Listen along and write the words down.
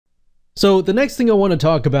So the next thing I want to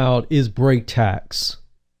talk about is brake tags.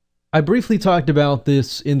 I briefly talked about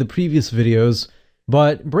this in the previous videos,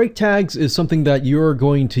 but brake tags is something that you're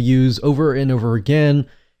going to use over and over again,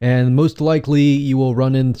 and most likely you will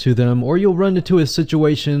run into them, or you'll run into a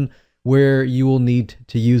situation where you will need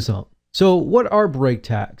to use them. So what are brake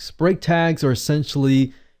tags? Brake tags are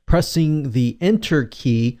essentially pressing the enter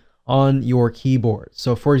key on your keyboard.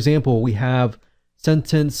 So for example, we have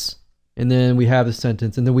sentence, and then we have the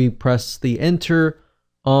sentence, and then we press the enter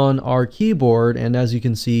on our keyboard, and as you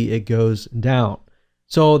can see, it goes down.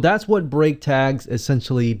 So that's what brake tags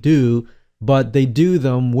essentially do, but they do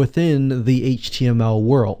them within the HTML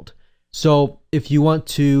world. So if you want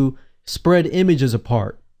to spread images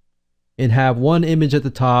apart and have one image at the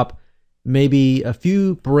top, maybe a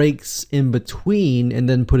few breaks in between, and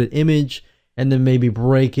then put an image, and then maybe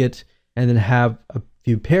break it, and then have a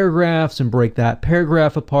few paragraphs and break that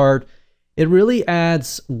paragraph apart, it really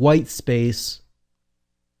adds white space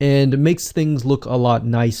and makes things look a lot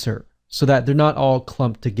nicer so that they're not all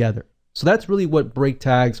clumped together. So that's really what brake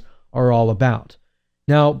tags are all about.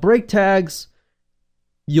 Now, brake tags,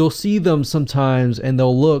 you'll see them sometimes and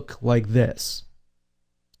they'll look like this.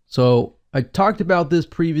 So I talked about this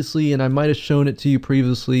previously, and I might have shown it to you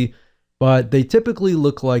previously, but they typically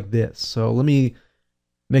look like this. So let me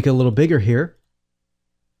make it a little bigger here.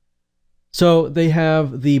 So they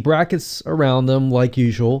have the brackets around them like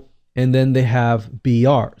usual, and then they have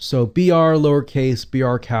BR. So BR lowercase,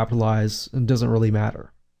 BR capitalized, it doesn't really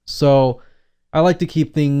matter. So I like to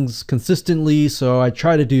keep things consistently, so I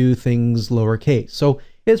try to do things lowercase. So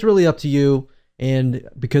it's really up to you, and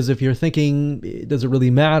because if you're thinking, does it really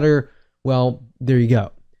matter? Well, there you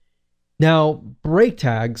go. Now, brake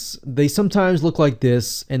tags, they sometimes look like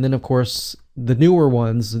this, and then of course, the newer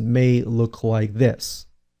ones may look like this,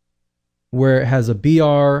 where it has a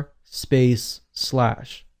BR space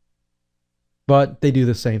slash, but they do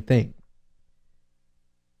the same thing.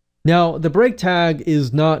 Now, the brake tag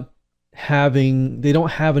is not having, they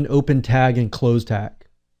don't have an open tag and close tag.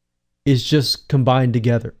 It's just combined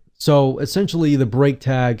together. So essentially the brake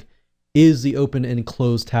tag is the open and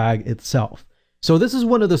close tag itself. So this is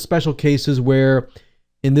one of the special cases where,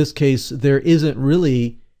 in this case, there isn't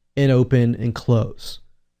really an open and close.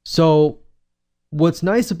 So what's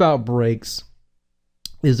nice about breaks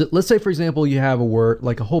is that, let's say for example, you have a word,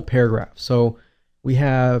 like a whole paragraph. So we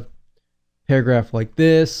have paragraph like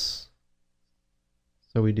this.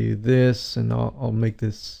 So we do this, and I'll make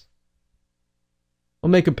this, I'll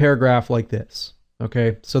make a paragraph like this.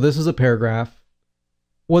 Okay, so this is a paragraph.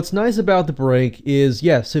 What's nice about the break is,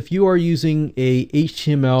 yes, if you are using a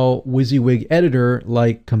HTML WYSIWYG editor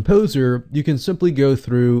like Composer, you can simply go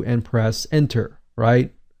through and press enter,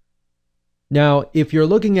 right? Now, if you're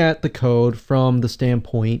looking at the code from the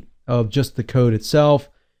standpoint of just the code itself,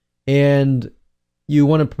 and you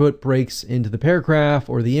want to put breaks into the paragraph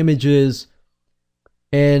or the images,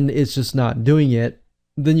 and it's just not doing it,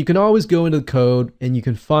 then you can always go into the code and you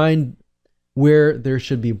can find where there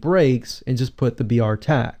should be breaks and just put the BR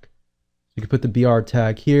tag. You can put the BR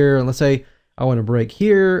tag here, and let's say I want to break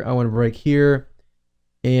here, I want to break here,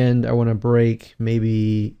 and I want to break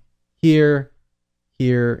maybe here,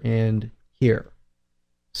 here, and here.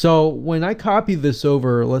 So when I copy this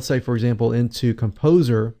over, let's say for example into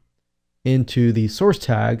Composer, into the source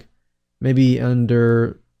tag, maybe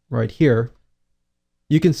under right here,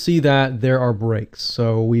 you can see that there are breaks.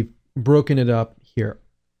 So we've broken it up here.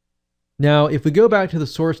 Now, if we go back to the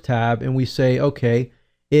source tab and we say, okay,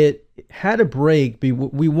 it had a break, but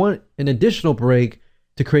we want an additional break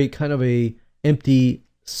to create kind of a empty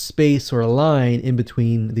space or a line in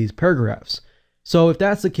between these paragraphs. So if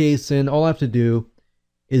that's the case, then all I have to do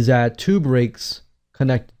is add two breaks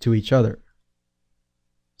connected to each other.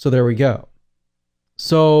 So there we go.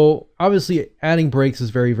 So obviously adding breaks is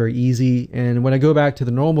very, very easy. And when I go back to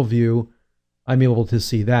the normal view, I'm able to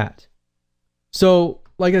see that. So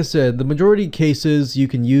like I said, the majority of cases you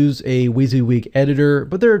can use a WYSIWYG editor,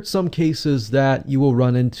 but there are some cases that you will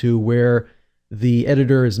run into where the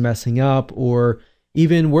editor is messing up, or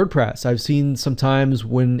even WordPress. I've seen sometimes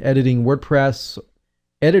when editing WordPress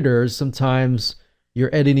editors, sometimes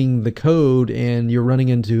you're editing the code and you're running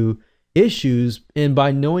into issues. And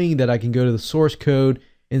by knowing that I can go to the source code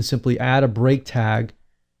and simply add a break tag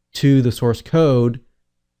to the source code,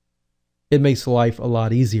 it makes life a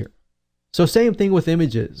lot easier. So same thing with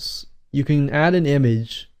images. You can add an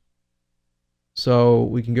image. So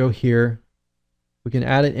we can go here. We can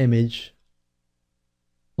add an image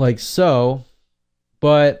like so.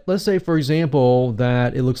 But let's say, for example,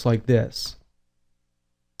 that it looks like this.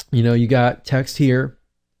 You know, you got text here,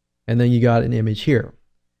 and then you got an image here.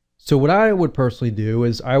 So what I would personally do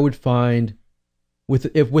is I would find with a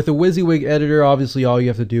WYSIWYG editor, obviously all you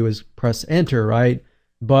have to do is press enter, right?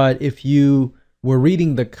 But if you were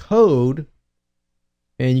reading the code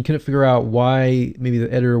and you couldn't figure out why maybe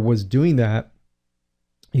the editor was doing that,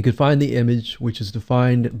 you could find the image, which is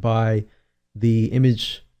defined by the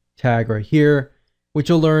image tag right here, which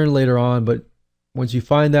you'll learn later on. But once you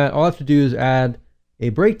find that, all I have to do is add a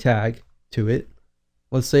break tag to it.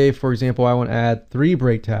 Let's say, for example, I want to add 3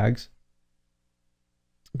 break tags.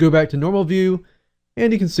 Go back to normal view,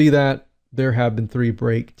 and you can see that there have been 3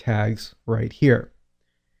 break tags right here.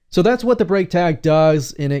 So that's what the break tag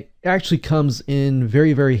does, and it actually comes in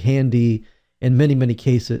very, very handy in many, many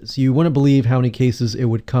cases. You wouldn't believe how many cases it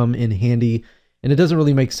would come in handy, and it doesn't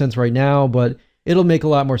really make sense right now, but it'll make a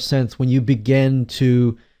lot more sense when you begin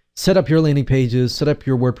to set up your landing pages, set up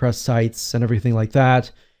your WordPress sites, and everything like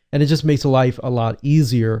that. And it just makes life a lot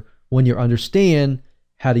easier when you understand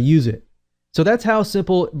how to use it. So that's how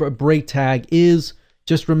simple a break tag is.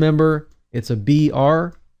 Just remember, it's a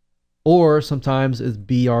BR, or sometimes it's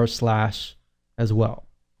BR/ as well.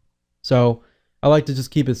 So I like to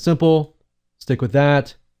just keep it simple, stick with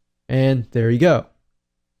that, and there you go.